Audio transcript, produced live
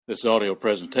This audio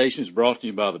presentation is brought to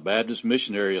you by the Baptist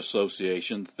Missionary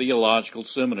Association Theological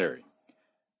Seminary.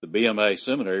 The BMA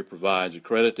Seminary provides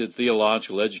accredited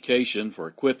theological education for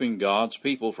equipping God's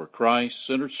people for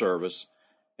Christ-centered service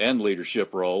and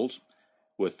leadership roles,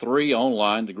 with 3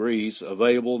 online degrees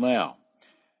available now.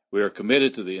 We are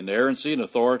committed to the inerrancy and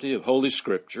authority of Holy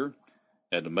Scripture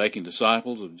and to making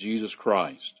disciples of Jesus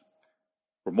Christ.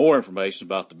 For more information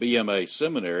about the BMA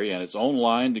Seminary and its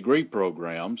online degree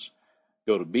programs,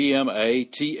 go to bmats.edu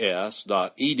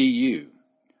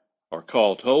or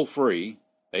call toll-free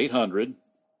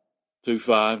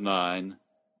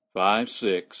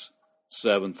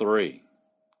 800-259-5673.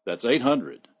 That's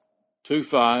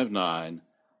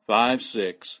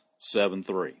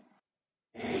 800-259-5673.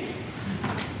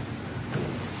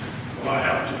 Well, I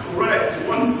have to correct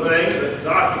one thing that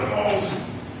Dr. Holmes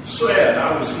said.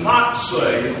 I was not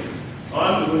saved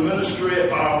under the ministry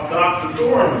of Dr.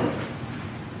 Dorman.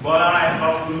 But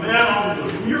of the men on the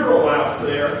mural out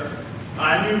there,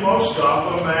 I knew most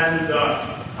of them, and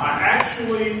I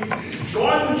actually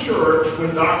joined the church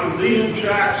when Dr. Dean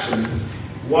Jackson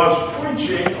was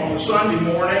preaching on Sunday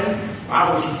morning.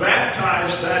 I was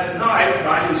baptized that night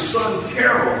by his son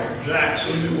Carol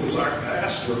Jackson, who was our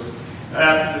pastor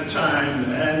at the time,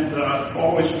 and I've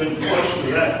always been close to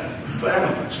that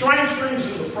family. Strange things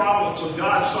in the providence of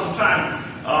God sometimes.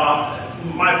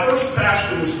 My first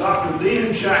pastor was Dr.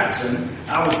 Dean Jackson.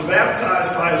 I was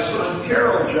baptized by his son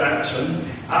Carol Jackson.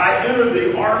 I entered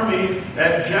the Army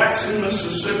at Jackson,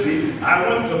 Mississippi. I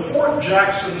went to Fort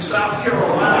Jackson, South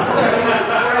Carolina for basic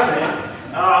training.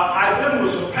 I then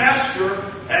was a pastor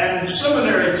and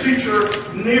seminary teacher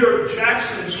near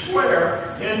Jackson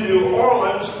Square in New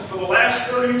Orleans for the last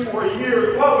 34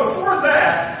 years. Well, before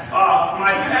that,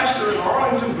 my pastor in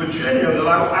Arlington, Virginia, that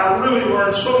I really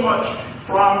learned so much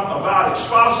from about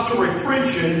expository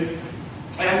preaching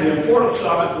and the importance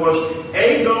of it was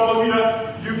A.W.,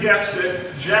 you guessed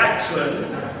it, Jackson,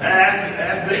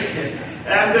 and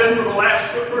then for the last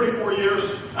 34 years,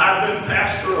 I've been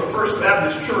pastor of First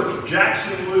Baptist Church,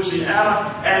 Jackson,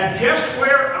 Louisiana, and guess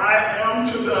where I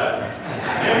am today?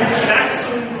 In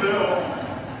Jacksonville,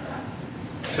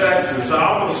 Texas. I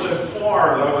almost said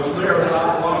Florida. I was there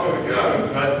not long ago,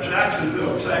 but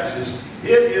Jacksonville, Texas.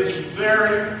 It is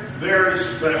very, very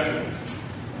special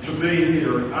to be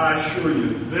here. I assure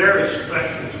you, very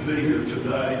special to be here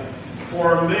today.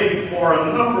 For me, for a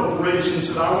number of reasons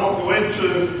that I won't go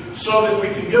into, so that we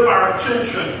can give our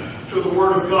attention to the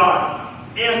Word of God.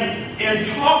 In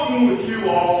talking with you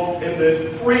all in the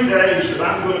 3 days that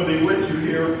I'm going to be with you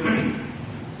here,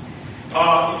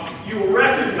 you will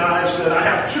recognize that I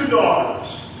have 2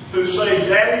 daughters who say,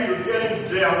 "Daddy, you're getting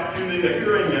deaf, you need a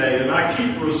hearing aid," and I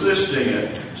keep resisting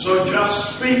it. So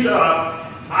just speak up.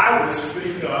 I will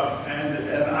speak up, and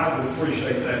I would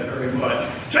appreciate that very much.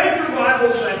 Take your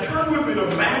Bibles and turn with me to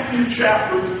Matthew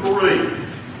chapter 3,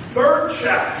 3rd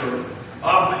chapter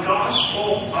of the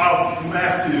Gospel of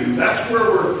Matthew. That's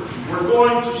where we're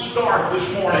going to start this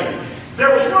morning. There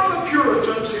was one of the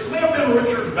Puritans, it may have been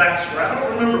Richard Baxter, I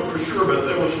don't remember for sure, but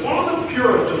there was one of the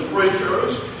Puritan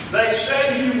preachers. They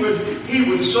said he would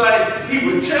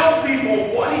tell people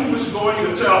what he was going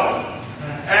to tell them.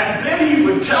 And then he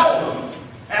would tell them.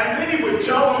 And then he would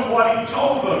tell them what he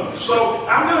told them. So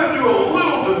I'm going to do a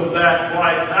little bit of that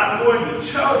right now. I'm going to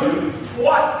tell you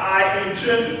what I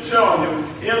intend to tell you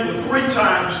in the 3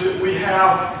 times that we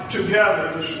have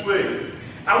together this week.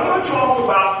 I want to talk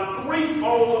about the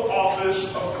threefold office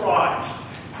of Christ.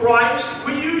 Christ,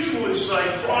 we usually say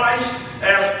Christ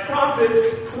as prophet,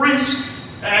 priest,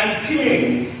 and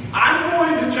king. I'm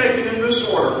going to take it in this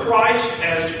order. Christ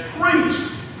as priest,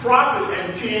 prophet,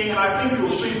 and king, and I think you'll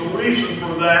see the reason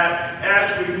for that as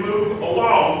we move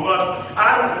along. But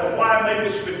I don't know why. Maybe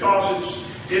it's because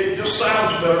it just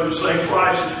sounds better to say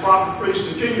Christ as prophet, priest,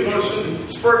 and king. You notice in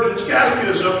Spurgeon's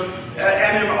Catechism,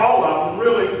 and in all of them,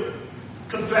 really,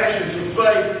 confessions of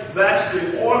faith, that's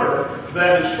the order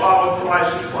that is followed: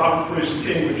 Christ as prophet, priest, and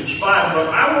king, which is fine. But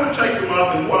I want to take them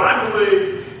up in what I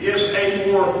believe is a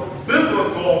more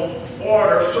biblical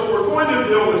order. So we're going to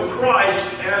deal with Christ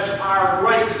as our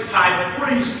great high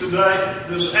priest today.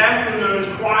 This afternoon,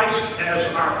 Christ as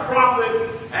our prophet,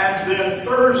 and then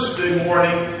Thursday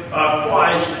morning,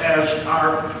 Christ as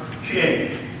our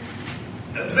king.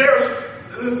 There's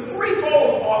the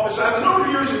threefold office. A number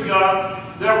of years ago,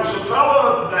 there was a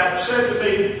fellow that said to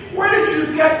me, "Where did you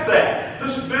get that?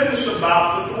 This business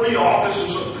about the 3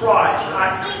 offices of Christ?" And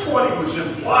I think what he was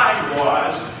implying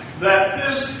was that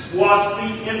this was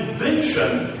the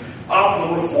invention of the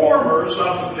reformers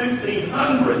of the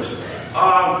 1500s.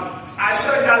 I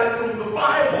said I got it from the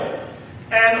Bible.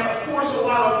 And of course, a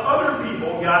lot of other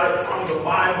people got it from the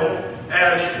Bible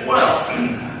as well.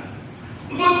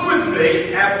 Look with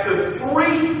me at the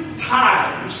 3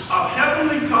 times of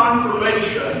heavenly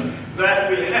confirmation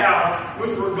that we have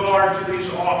with regard to these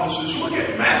offices. Look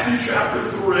at Matthew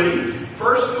chapter 3,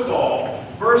 first of all,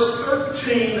 verse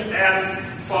 13 and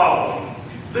following.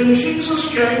 Then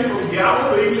Jesus came from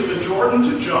Galilee to the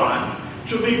Jordan to John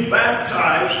to be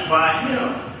baptized by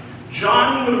him.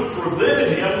 John would have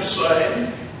prevented him,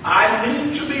 saying, I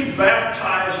need to be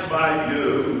baptized by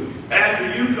you,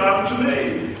 and do you come to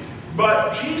me?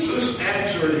 But Jesus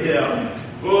answered him,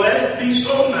 let it be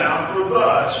so now, for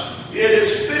thus it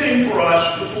is fitting for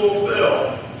us to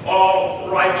fulfill all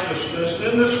righteousness.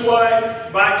 And in this way,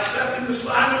 by accepting the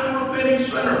sign of the repenting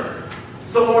sinner,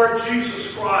 the Lord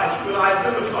Jesus Christ would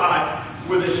identify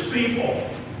with his people.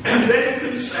 And then he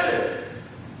consented.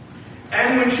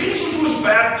 And when Jesus was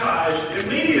baptized,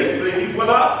 immediately he went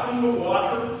up from the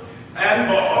water, and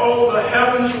behold, the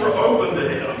heavens were opened to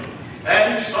him.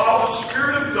 And he saw the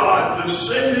Spirit of God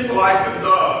descending like a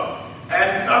dove,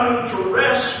 and coming to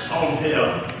rest on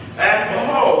him. And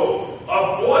behold,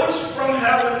 a voice from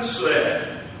heaven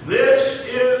said, This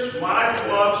is my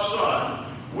beloved Son,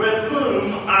 with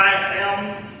whom I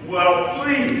am well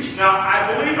pleased. Now,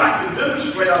 I believe I can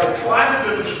demonstrate, I will try to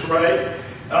demonstrate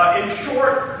in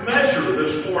short measure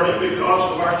this morning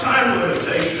because of our time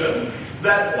limitation,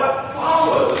 that what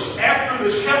follows after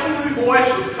this heavenly voice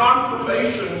of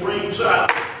confirmation rings out,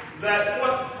 that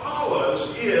what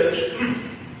follows is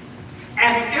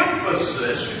an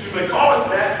emphasis, if you may call it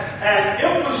that,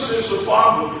 an emphasis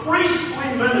upon the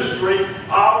priestly ministry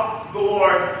of the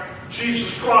Lord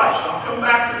Jesus Christ. I'll come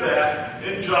back to that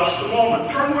in just a moment.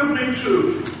 Turn with me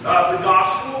to the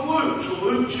Gospel of Luke, to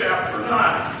Luke chapter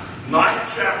 9.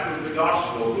 9th chapter of the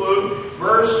Gospel of Luke,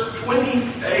 verse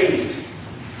 28.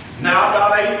 Now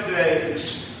about 8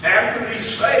 days after these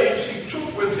sayings, he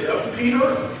took with him Peter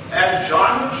and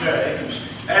John and James,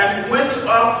 and went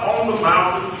up on the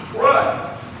mountain to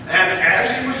pray. And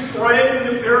as he was praying,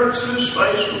 the appearance of his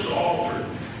face was altered,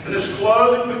 and his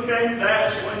clothing became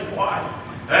dazzling white.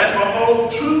 And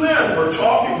behold, 2 men were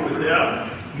talking with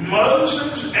him,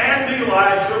 Moses and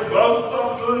Elijah, both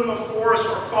of whom, of course,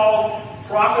 are called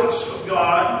prophets of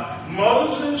God.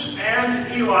 Moses and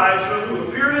Elijah, who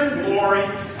appeared in glory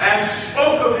and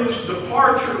spoke of his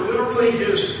departure, literally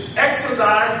his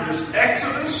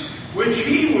exodus, which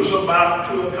he was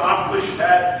about to accomplish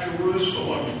at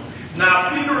Jerusalem. Now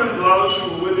Peter and those who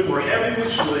were with him were heavy with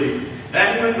sleep,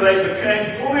 and when they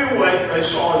became fully awake, they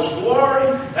saw his glory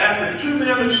and the 2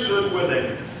 men who stood with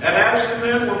him. And as the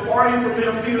men were parting from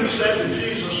him, Peter said to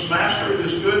Jesus, Master, it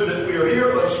is good that we are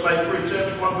here. Let us make 3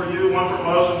 tents, one for you, one for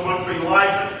Moses, one for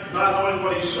Elijah, not knowing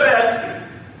what he said.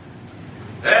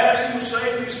 As he was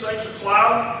saying these things, a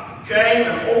cloud came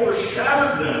and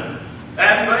overshadowed them.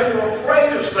 And they were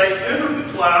afraid as they entered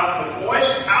the cloud. A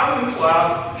voice out of the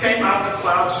cloud came out of the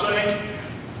cloud saying,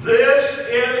 This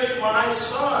is my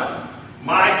Son,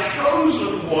 my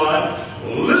chosen one.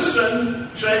 Listen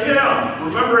to him.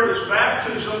 Remember at his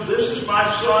baptism, this is my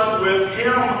Son, with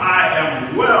him I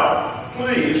am well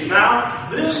pleased. Now,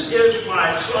 this is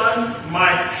my Son,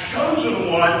 my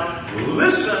chosen one.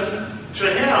 Listen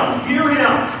to him. Hear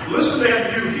him. Listen to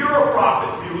him. You hear a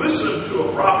prophet. You listen to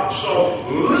a prophet. So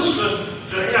listen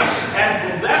to him.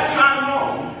 And from that time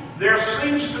on, there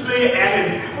seems to be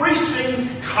an increasing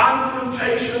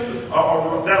confrontation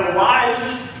that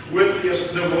arises with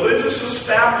the religious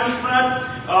establishment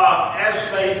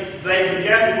as they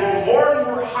began to grow more and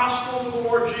more hostile to the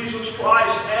Lord Jesus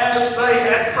Christ as they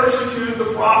had persecuted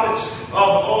the prophets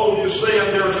of old, you see. And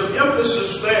there's an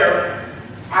emphasis there,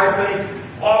 I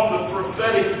think, on the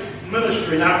prophetic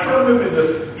ministry. Now turn with me to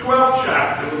the 12th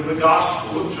chapter of the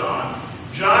Gospel of John.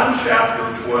 John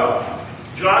chapter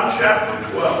 12. John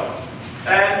chapter 12.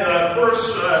 And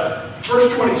verse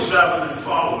 27 and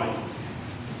following.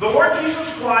 The Lord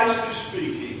Jesus Christ is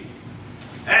speaking.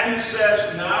 And he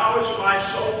says, Now is my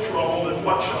soul troubled, and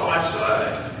what shall I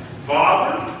say?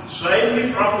 Father, save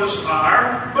me from this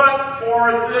hour, but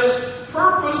for this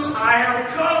purpose I have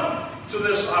come to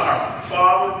this hour.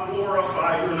 Father,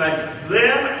 glorify your name.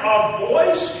 Then a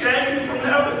voice came from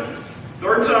heaven.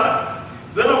 3rd time.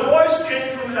 Then a voice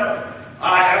came from heaven.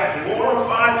 I have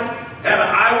glorified it, and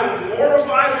I will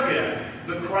glorify it again.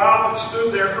 The crowd that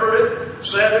stood there heard it,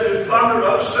 said it in thunder.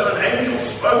 Others said an angel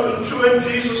spoken to him.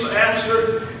 Jesus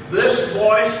answered, This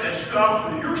voice has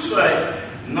come for your sake,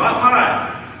 not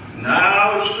mine.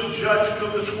 Now is the judge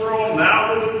of this world.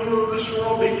 Now will the ruler of this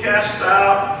world be cast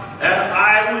out. And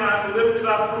I, when I'm lifted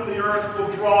up from the earth,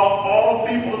 will draw all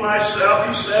people to myself.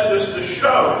 He said this to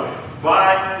show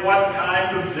by what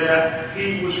kind of death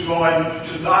he was going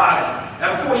to die.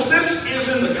 And of course, this is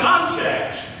in the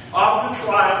context of the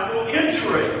triumphal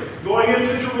entry, going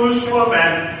into Jerusalem,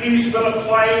 and he's been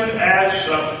acclaimed as,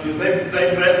 they've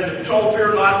been told,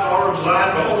 "Fear not, daughter of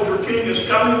Zion, behold, your king is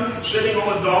coming, sitting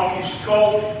on a donkey's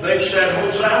colt." They said,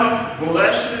 "Hosanna,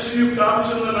 blessed is he who comes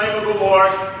in the name of the Lord,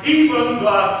 even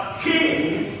the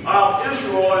King of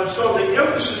Israel." And so the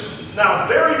emphasis now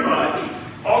very much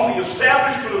on the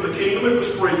establishment of the kingdom. It was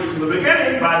preached from the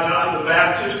beginning by John the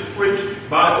Baptist, preached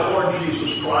by the Lord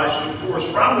Jesus Christ, of course,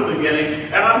 from the beginning.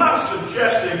 And I'm not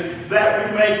suggesting that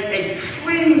we make a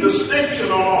clean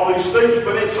distinction on all these things,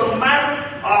 but it's a matter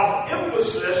of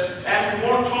emphasis as we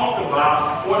want to talk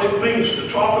about what it means to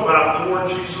talk about the Lord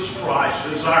Jesus Christ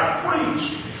as our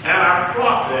priest and our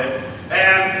prophet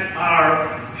and our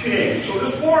king. So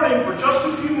this morning, for just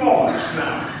a few moments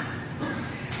now,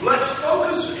 let's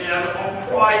focus in on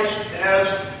Christ as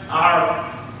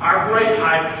our great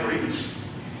high priest.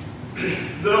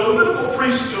 The Levitical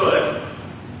priesthood,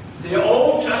 the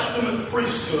Old Testament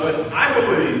priesthood, I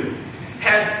believe,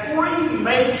 had three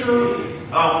major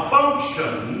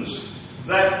functions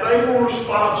that they were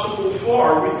responsible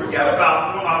for. We forget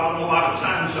about one of them a lot of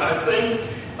times, I think.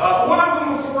 One of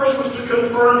them, of course, was to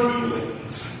confirm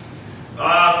healings.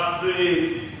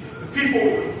 The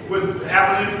people would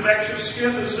have an infectious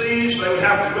skin disease. They would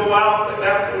have to go out. They would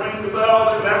have to ring the bell.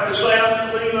 They would have to say,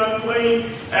 "Unclean,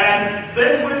 unclean." And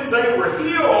then when they were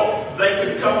healed, they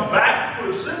could come back,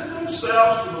 present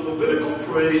themselves to the Levitical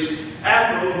priest,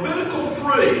 and the Levitical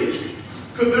priest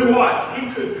could do what? He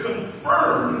could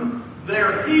confirm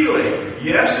their healing.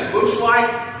 Yes, it looks like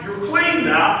you're clean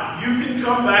now. You can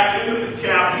come back into the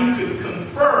camp. He could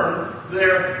confirm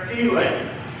their healing.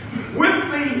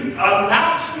 With the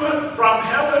announcement from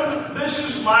heaven, "This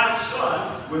is my Son,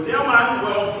 with him I'm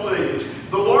well pleased,"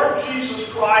 the Lord Jesus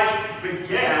Christ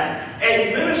began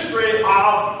a ministry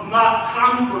of not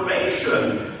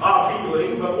confirmation of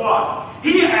healing, but what?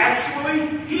 He actually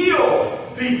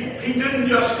healed people. He didn't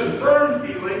just confirm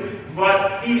healing,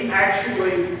 but he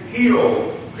actually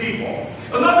healed people.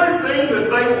 Another thing that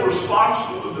they were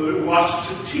responsible to do was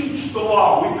to teach the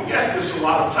law. We forget this a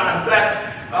lot of times.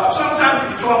 Sometimes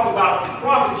we talk about the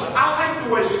prophets. I like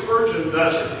the way Spurgeon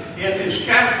does it in his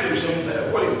catechism,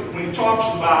 when he talks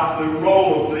about the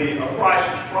role of Christ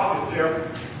as prophet there.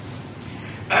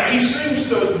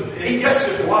 He gets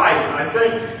it right, I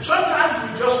think. Sometimes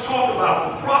we just talk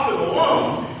about the prophet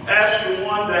alone as the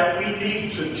one that we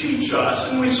need to teach us,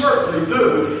 and we certainly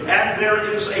do. And there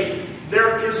is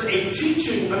a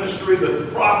teaching ministry that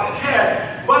the prophet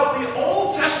had, but the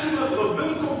Old Testament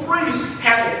Levitical priest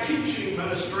had a teaching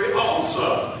ministry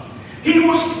also. He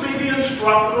was to be the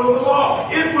instructor of the law.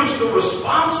 It was the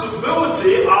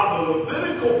responsibility of the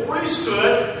Levitical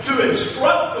priesthood to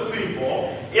instruct the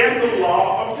people in the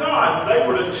law of God. They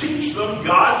were to teach them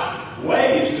God's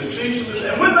ways, to teach them this.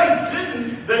 And when they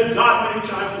didn't, then God many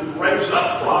times would raise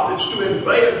up prophets to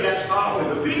invade against not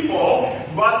only the people,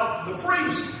 but the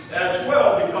priests as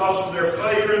well, because of their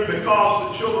failure and because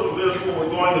the children of Israel were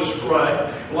going astray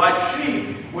like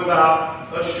sheep without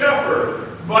a shepherd.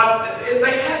 But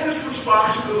they had this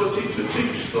responsibility to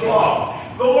teach the law.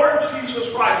 The Lord Jesus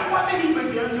Christ, what did he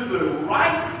begin to do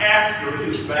right after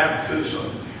his baptism?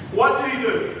 What did he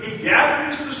do? He gathered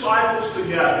his disciples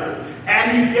together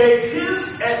and he gave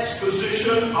his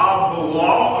exposition of the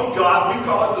law of God. We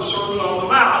call it the Sermon on the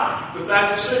Mount, but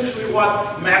that's essentially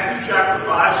what Matthew chapter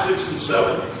 5, 6, and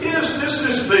 7 is.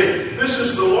 This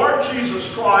is the Lord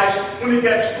Jesus Christ. When he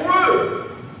gets through,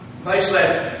 they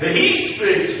say that he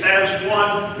speaks as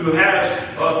one who has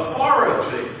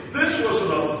authority. This was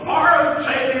an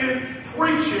authoritative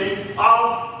preaching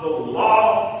of the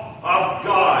law of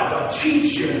God, a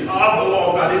teaching of the law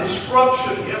of God,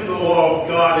 instruction in the law of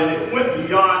God, and it went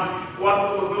beyond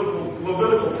what the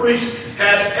Levitical priests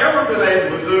had ever been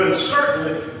able to do, and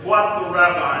certainly what the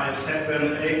rabbis had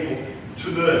been able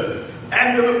to do.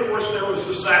 And then, of course, there was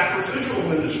the sacrificial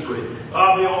ministry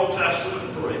of the Old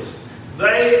Testament priests.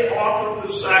 They offered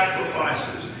the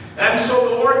sacrifices. And so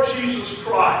the Lord Jesus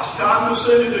Christ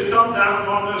condescended to come down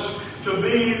among us to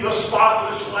be the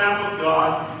spotless Lamb of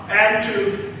God and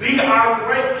to be our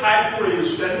great high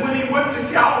priest. And when he went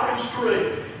to Calvary's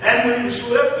tree and when he was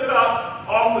lifted up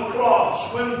on the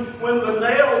cross, when the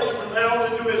nails were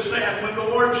nailed into his hand, when the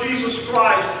Lord Jesus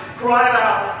Christ cried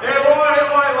out, "Eloi,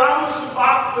 Eloi, lama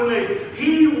sabachthani,"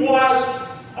 he was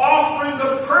offering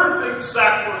the perfect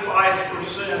sacrifice for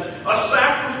sins, a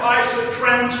sacrifice that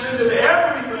transcended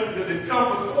everything that had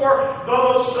come before.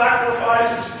 Those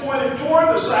sacrifices pointed toward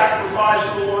the sacrifice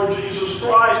of the Lord Jesus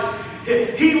Christ.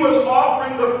 He was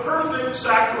offering the perfect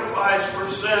sacrifice for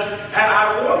sin. And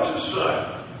I want to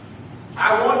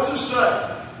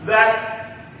say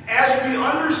that as we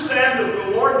understand that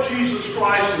the Lord Jesus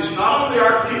Christ is not only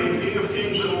our King, King of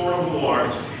kings and Lord of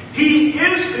lords, He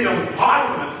is the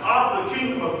embodiment of the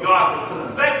kingdom of God, the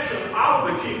perfection of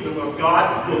the kingdom of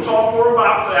God. We'll talk more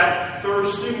about that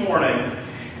Thursday morning.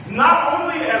 Not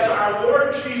only as our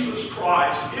Lord Jesus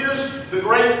Christ is the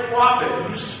great prophet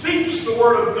who speaks the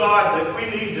word of God that we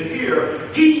need to hear,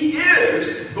 He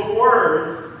is the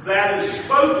Word that is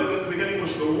spoken. In the beginning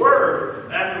was the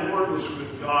Word, and the Word was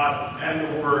with God, and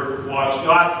the Word was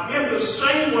God. In the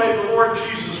same way, the Lord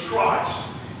Jesus Christ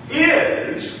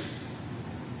is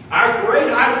our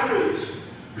great high priest.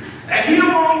 And He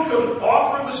alone could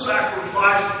offer the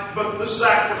sacrifice, but the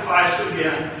sacrifice,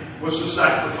 again, was the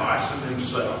sacrifice of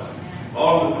Himself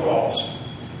on the cross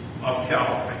of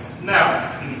Calvary.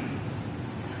 Now,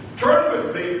 turn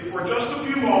with me for just a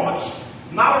few moments,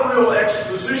 not a real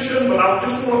exposition, but I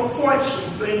just want to point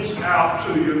some things out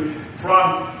to you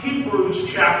from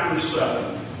Hebrews chapter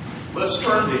 7. Let's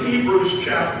turn to Hebrews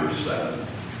chapter 7.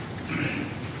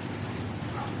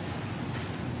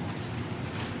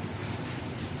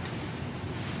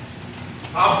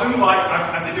 I'll do like,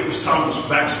 I think it was Thomas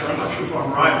Baxter, I'm not sure if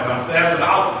I'm right about that, but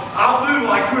I'll do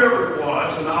like whoever it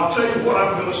was, and I'll tell you what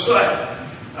I'm going to say.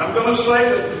 I'm going to say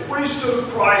that the priesthood of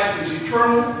Christ is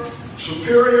eternal,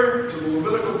 superior to the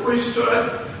Levitical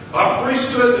priesthood, a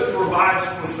priesthood that provides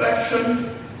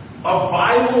perfection, a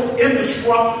vital,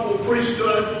 indestructible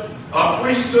priesthood, a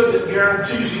priesthood that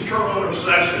guarantees eternal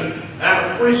intercession,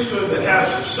 and a priesthood that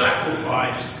has a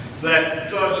sacrifice that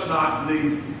does not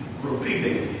need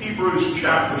repeating. Hebrews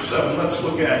chapter 7, let's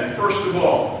look at it. First of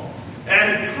all,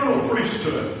 an eternal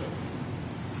priesthood.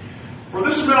 For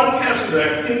this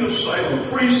Melchizedek, king of Salem,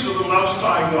 priest of the Most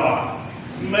High God,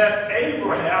 met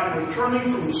Abraham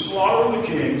returning from the slaughter of the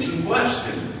kings and blessed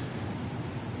him.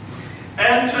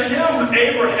 And to him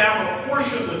Abraham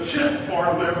apportioned the tenth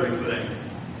part of everything.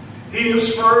 He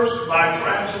is first, by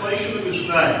translation of his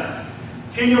name,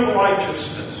 King of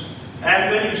Righteousness.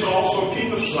 And then he's also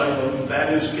King of Salem,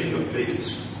 that is, King of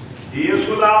Peace. He is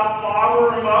without father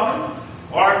or mother,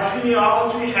 our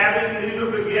genealogy having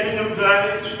neither beginning of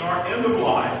days nor end of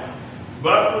life,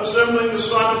 but resembling the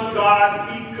Son of God,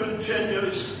 he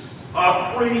continues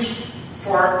a priest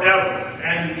forever,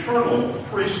 an eternal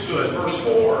priesthood. Verse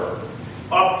 4,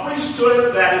 a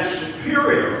priesthood that is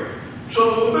superior to the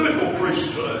Levitical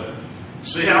priesthood.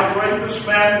 See how great this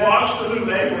man was, to whom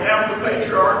Abraham the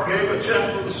patriarch gave a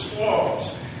tenth of the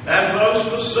spoils. And those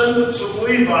descendants of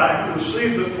Levi who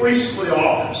received the priestly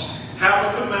office have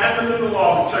a commandment in the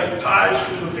law to take tithes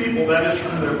from the people, that is,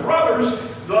 from their brothers,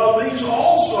 though these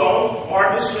also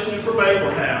are descended from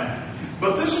Abraham.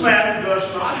 But this man who does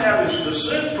not have his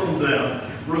descent from them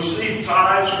received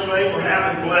tithes from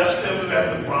Abraham and blessed him and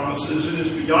had the promises. It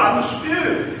is beyond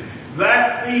dispute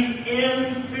that the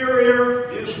inferior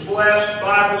is blessed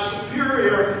by the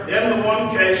superior. In the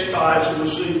one case, tithes are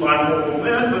received by mortal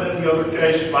men, but in the other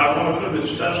case, by one of whom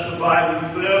it's testified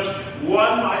that he lives.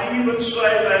 One might even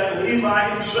say that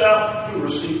Levi himself, who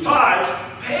received tithes,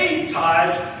 paid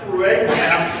tithes through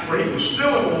Abraham, for he was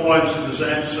still in the loins of his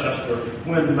ancestor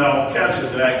when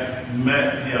Melchizedek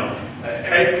met him.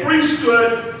 A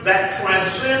priesthood that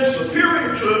transcends,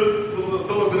 superior to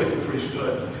the Levitical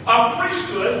priesthood. A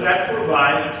priesthood that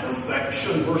provides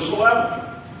perfection. Verse 11.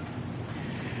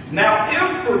 Now,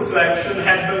 if perfection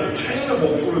had been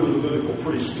attainable through the Levitical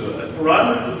priesthood, for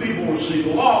under the people received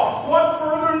the law, what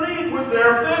further need would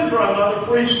there have been for another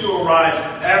priest to arise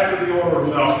after the order of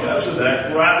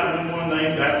Melchizedek, rather than one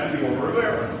named after the order of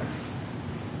Aaron?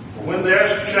 For when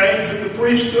there's a change in the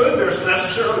priesthood, there's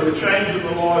necessarily a change in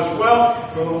the law as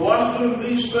well. For the one whom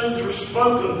these things are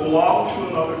spoken belonged to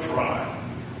another tribe,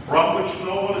 from which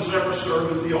no one has ever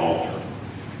served at the altar.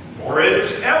 For it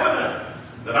is evident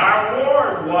that our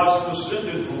Lord was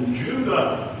descended from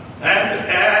Judah,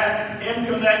 and in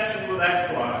connection with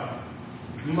that tribe,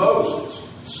 Moses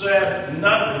said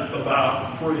nothing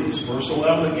about priests. Verse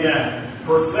 11 again,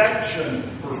 perfection.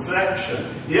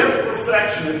 If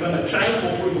perfection had been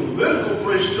attainable through the Levitical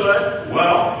priesthood,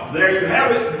 well, there you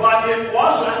have it, but it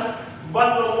wasn't.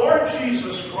 But the Lord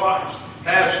Jesus Christ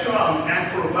has come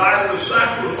and provided a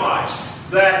sacrifice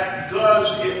that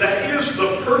is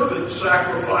the perfect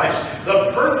sacrifice,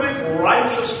 the perfect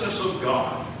righteousness of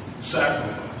God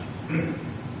sacrifice.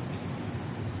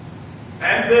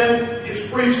 And then his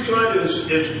priesthood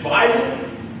is vital,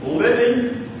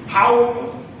 living, powerful,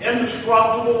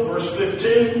 indestructible. Verse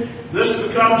 15, this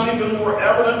becomes even more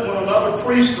evident when another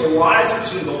priest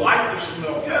arises in the likeness of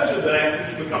Melchizedek,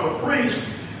 who's become a priest,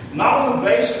 not on the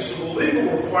basis of the the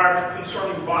legal requirement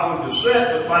concerning bodily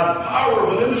descent, but by the power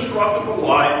of an indestructible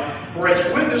life, for it's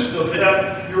witnessed of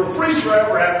him, you are priests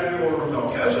forever after the order of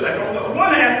Melchizedek. On the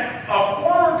one hand, a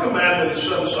former commandment is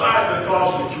set aside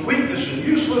because of its weakness and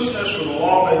uselessness, for the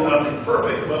law made nothing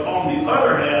perfect, but on the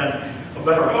other hand, a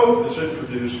better hope is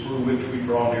introduced through which we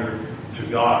draw near to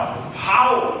God. The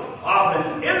power of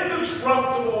an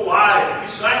indestructible life. We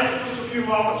sang it just a few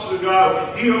moments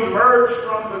ago. He emerged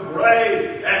from the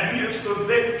grave, and He is the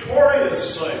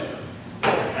victorious Savior.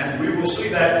 And we will see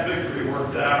that victory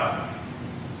worked out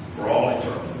for all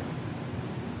eternity.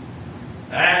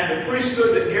 And the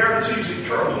priesthood that guarantees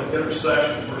eternal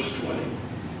intercession, verse 20.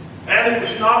 And it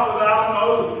was not without an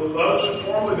oath, for those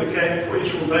who formerly became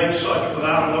priests were made such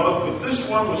without an oath, but this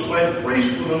one was made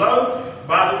priest with an oath,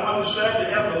 by the one who said to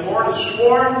him, the Lord has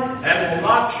sworn and will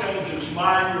not change his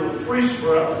mind, you are a priest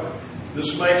forever.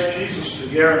 This makes Jesus the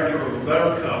guarantor of a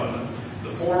better covenant.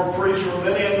 The former priests were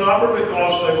many in number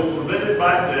because they were prevented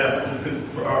by death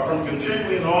from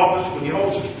continuing in office, but He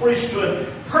holds His priesthood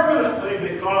permanently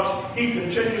because He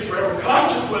continues forever.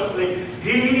 Consequently,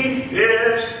 He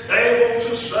is able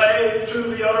to save to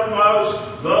the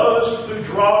uttermost those who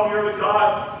draw near to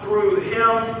God through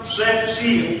Him, since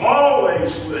He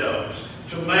always lives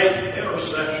to make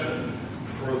intercession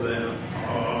for them.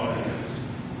 Oh, yes.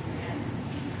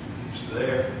 He's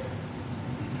there,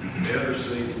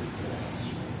 interceding for us.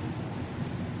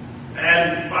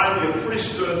 And finally, a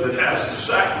priesthood that has a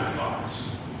sacrifice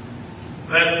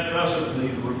that doesn't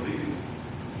need repeating.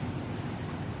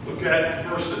 Look at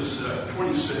verses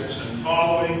 26 and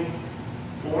following.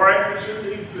 For it is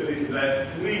indeed fitting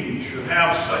that we should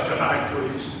have such a high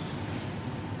priest,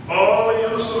 holy,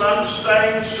 innocent,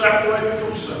 unstained, separated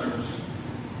from sinners,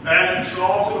 and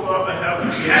exalted above the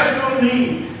heavens. He has no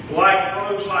need, like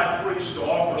those high priests, to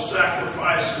offer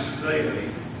sacrifices daily,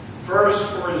 first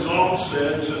for his own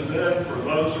sins and then for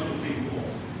those of the people.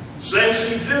 Since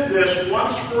He did this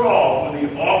once for all when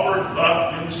He offered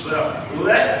up Himself.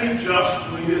 Let me just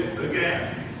read it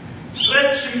again.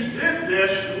 Since He did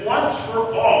this once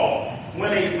for all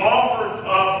when He offered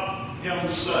up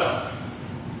Himself.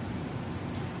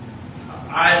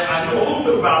 I know a little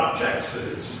bit about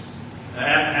Texas, and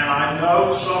I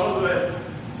know some of the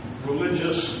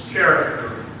religious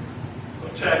character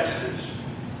of Texas.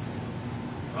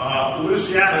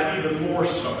 Louisiana even more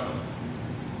so.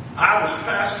 I was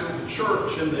pastor of a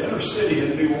church in the inner city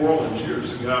in New Orleans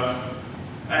years ago,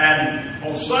 and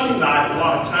on Sunday night, a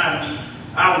lot of times,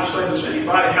 I would say, does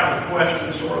anybody have a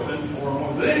question? Sort of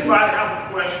informal. Does anybody have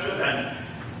a question? And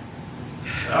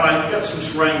you get some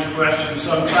strange questions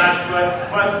sometimes,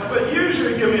 but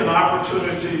usually give me an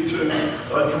opportunity to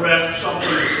address something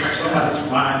that's in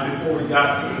somebody's mind before we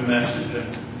got to the message.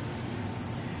 And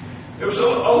there was a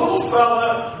little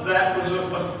fella that was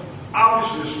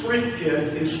obviously a street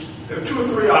kid. There were 2 or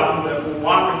 3 of them that were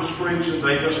wandering the streets, and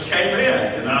they just came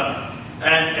in,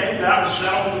 and came down to sit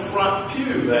on the front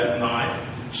pew that night.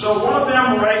 So one of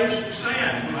them raised his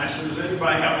hand, and I said, does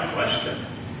anybody have a question?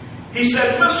 He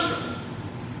said, Mister.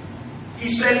 He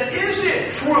said, is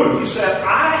it true? He said,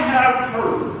 I have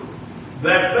heard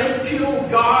that they kill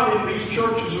God in these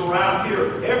churches around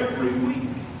here every week.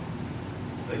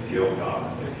 They kill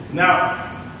God.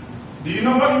 Now, do you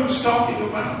know what he was talking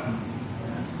about?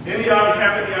 Anybody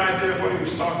have any idea what he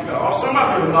was talking about? Oh, some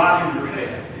of you are nodding your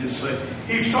head. You see.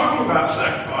 He was talking about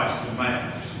sacrifice to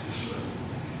Mass.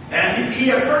 And he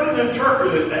had heard it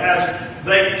interpreted as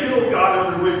they kill God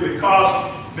every week because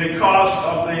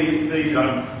of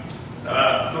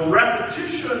the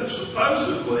repetition,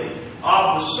 supposedly,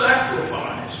 of the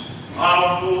sacrifice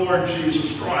of the Lord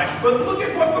Jesus Christ. But look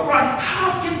at what the right...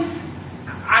 How can...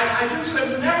 I just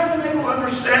have never been able to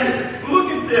understand it.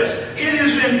 Look at this. It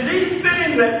is indeed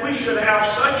fitting that we should have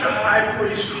such a high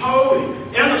priest, holy,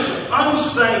 innocent,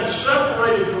 unstained,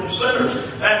 separated from sinners,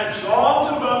 and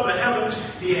exalted above the heavens.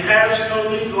 He has no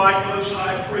need, like those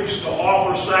high priests, to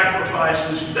offer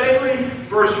sacrifices daily,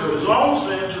 first for his own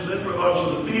sins and then for those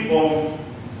of the people,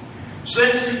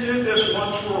 since he did this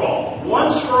once for all,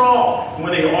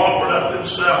 when he offered up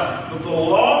himself. For the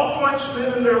law appoints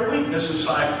men in their weakness as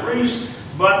high priests,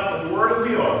 but the word of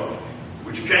the oath,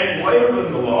 which came later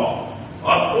than the law,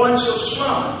 appoints a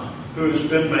son who has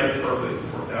been made perfect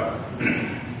forever.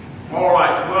 All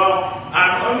right, well,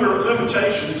 I'm under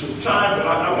limitations of time, but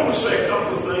I want to say a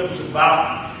couple of things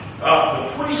about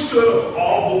the priesthood of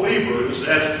all believers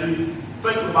as we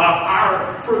think about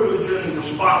our privilege and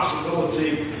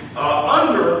responsibility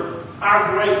under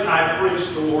our great high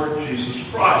priest, the Lord Jesus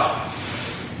Christ.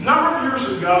 A number of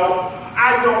years ago,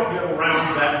 I don't get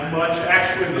around that much.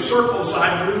 Actually, the circles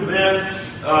I move in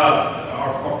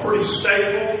are pretty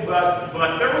stable,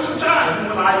 but there was a time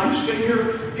when I used to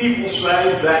hear people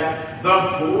say that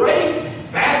the great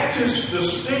Baptist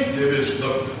distinctive is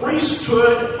the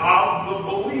priesthood of the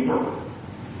believer.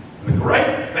 The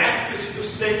great Baptist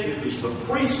distinctive is the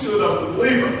priesthood of the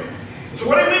believer. So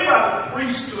what do you mean by the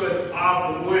priesthood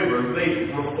of the believer?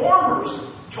 The Reformers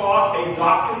taught a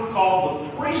doctrine called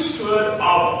the priesthood of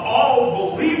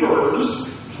all believers,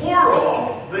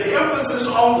 plural, the emphasis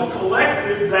on the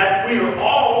collective, that we are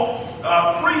all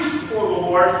priests before the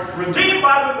Lord, redeemed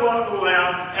by the blood of the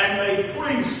Lamb, and made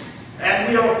priests. And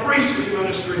we have a priestly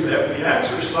ministry that we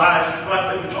exercise,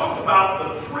 but they talk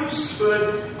about the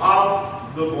priesthood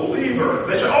of the believer.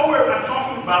 They say, I'm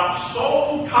talking about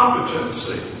soul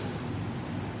competency.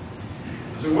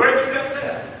 I said, where'd you get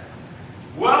that?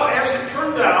 Well, as it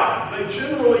turned out, they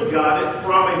generally got it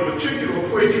from a particular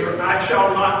preacher. I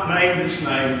shall not name his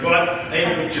name, but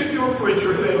a particular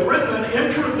preacher who had written an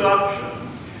introduction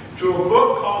to a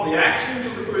book called The Axioms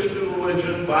of the Christian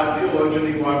Religion by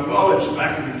theologian E.Y. Mullins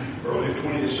back in the early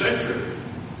 20th century.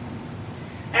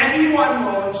 And E.Y.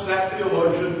 Mullins, that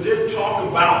theologian, did talk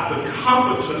about the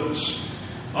competence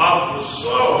of the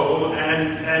soul,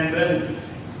 and then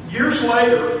years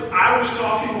later, I was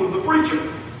talking with the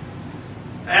preacher.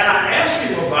 And I asked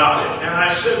him about it, and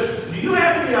I said, do you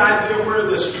have any idea where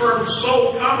this term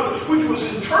soul competence, which was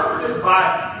interpreted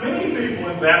by many people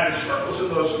in Baptist circles in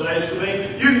those days to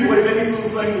mean you can believe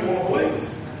anything you want to believe.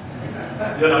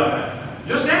 You know,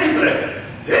 just anything.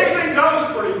 Anything goes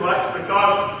pretty much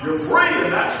because you're free,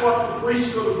 and that's what the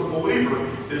priesthood of the believer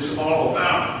is all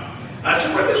about. I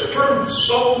said, where this term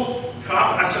soul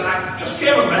competence, I said, I just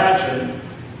can't imagine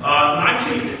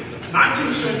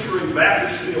 19th century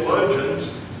Baptist theologians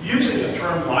using a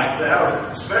term like that,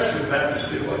 or especially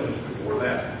Baptist theologians before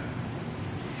that.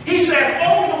 He said,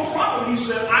 no problem. He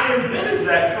said, I invented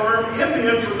that term in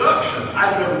the introduction.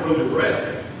 I'd never really read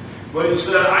it. But he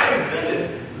said, I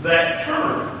invented that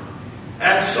term.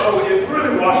 And so it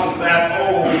really wasn't that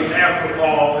old after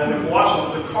all, and it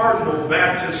wasn't the cardinal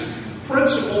Baptist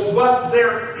principle, but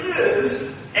there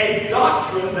is a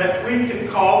doctrine that we can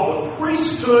call the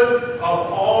priesthood of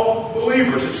all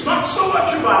believers. It's not so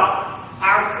much about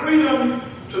our freedom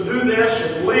to do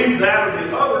this or believe that or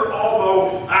the other,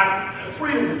 although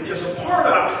freedom is a part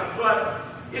of it, but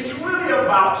it's really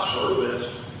about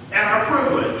service and our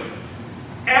privilege.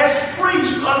 As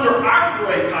priests under our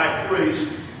great high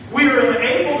priest, we are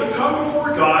enabled to come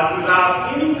before God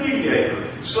without any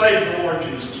mediator save the Lord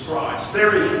Jesus Christ.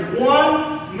 There is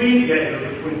one mediator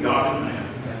between God and man.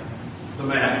 The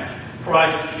man,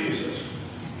 Christ Jesus.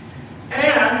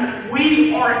 And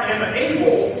we are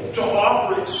enabled to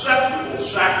offer acceptable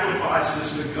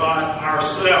sacrifices to God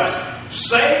ourselves.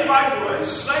 Saved by grace,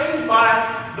 saved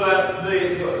by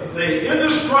the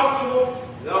indestructible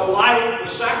life, the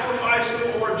sacrifice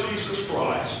of the Lord Jesus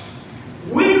Christ.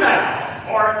 We now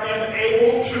are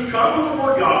enabled to come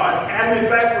before God, and in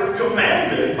fact we're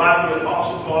commanded by the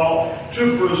Apostle Paul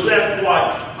to present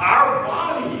what? Our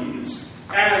bodies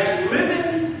as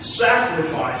living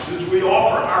sacrifices. We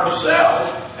offer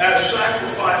ourselves as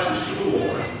sacrifices to the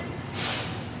Lord.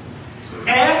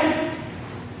 And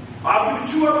I'll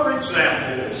give you two other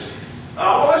examples.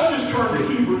 Let's just turn to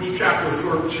Hebrews chapter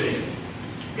 13.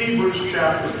 Hebrews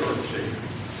chapter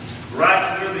 13.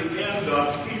 Right near the end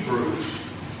of Hebrews.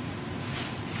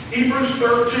 Hebrews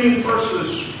 13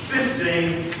 verses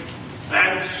 15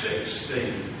 and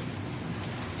 16.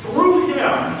 Through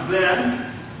him,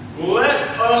 then,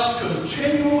 let us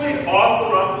continually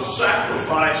offer up the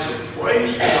sacrifice of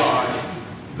praise to God,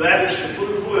 that is the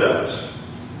fruit of lips,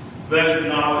 that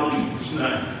acknowledge his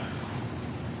name.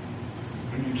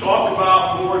 When you talk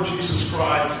about the Lord Jesus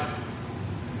Christ,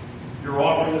 you're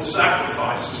offering a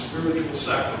sacrifice, a spiritual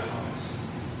sacrifice.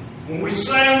 When we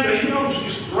sang the hymns,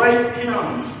 these great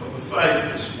hymns of the faith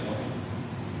this morning,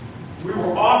 we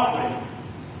were offering.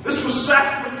 This was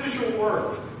sacrificial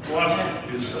work, wasn't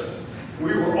it, you say?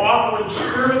 We were offering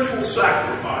spiritual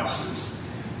sacrifices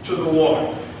to the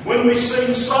Lord. When we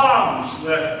sing psalms,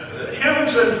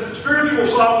 hymns and spiritual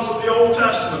psalms of the Old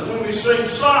Testament, when we sing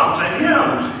psalms and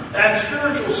hymns and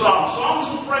spiritual psalms,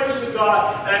 songs of praise to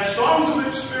God and songs of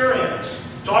experience,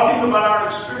 talking about our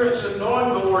experience in knowing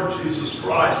the Lord Jesus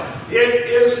Christ, it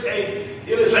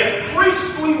is a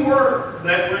priestly work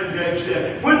that we're engaged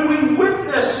in. When we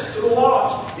witness to the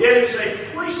lost, it is a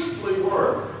priestly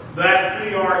work that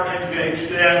we are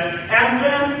engaged in. And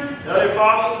then the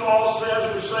Apostle Paul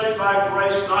says we're saved by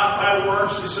grace, not by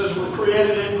works. He says we're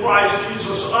created in Christ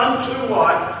Jesus unto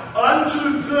what?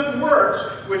 Unto good works,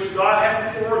 which God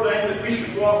hath foreordained that we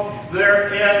should walk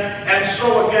therein. And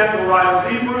so again, the writer of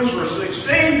Hebrews, verse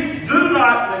 16, do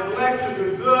not neglect like to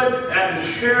do good and to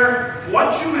share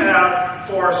what you have,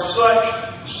 for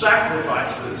such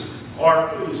sacrifices are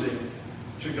pleasing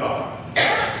to God.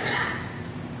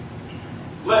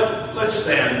 Let's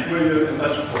stand, will you, and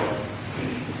let's pray.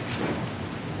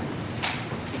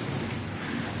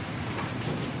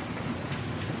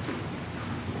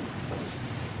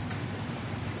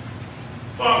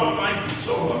 Father, thank you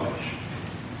so much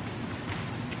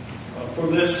for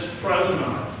this present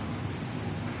hour.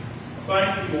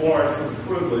 Thank you, Lord, for the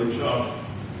privilege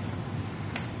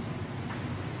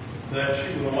that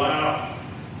you would allow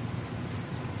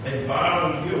a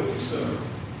vile and guilty sinner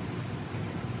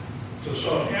to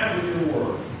so handle your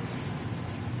word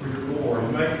for your glory.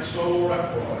 Make it so, Lord, I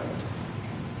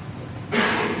pray.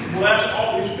 Bless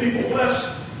all these people.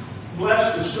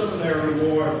 Bless the seminary,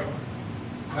 Lord,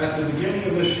 at the beginning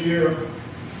of this year.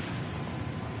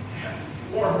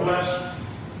 Lord, bless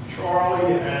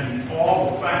Charlie and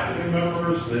all the faculty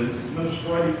members, the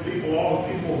administrative people, all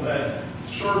the people that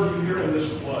serve you here in this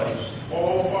place.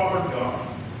 Oh, Father God,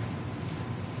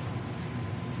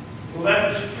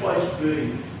 let this place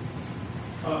be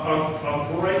a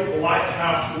great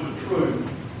lighthouse for the truth,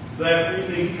 that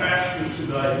we need pastors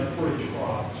today to preach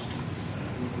Christ.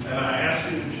 And I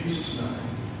ask you in Jesus'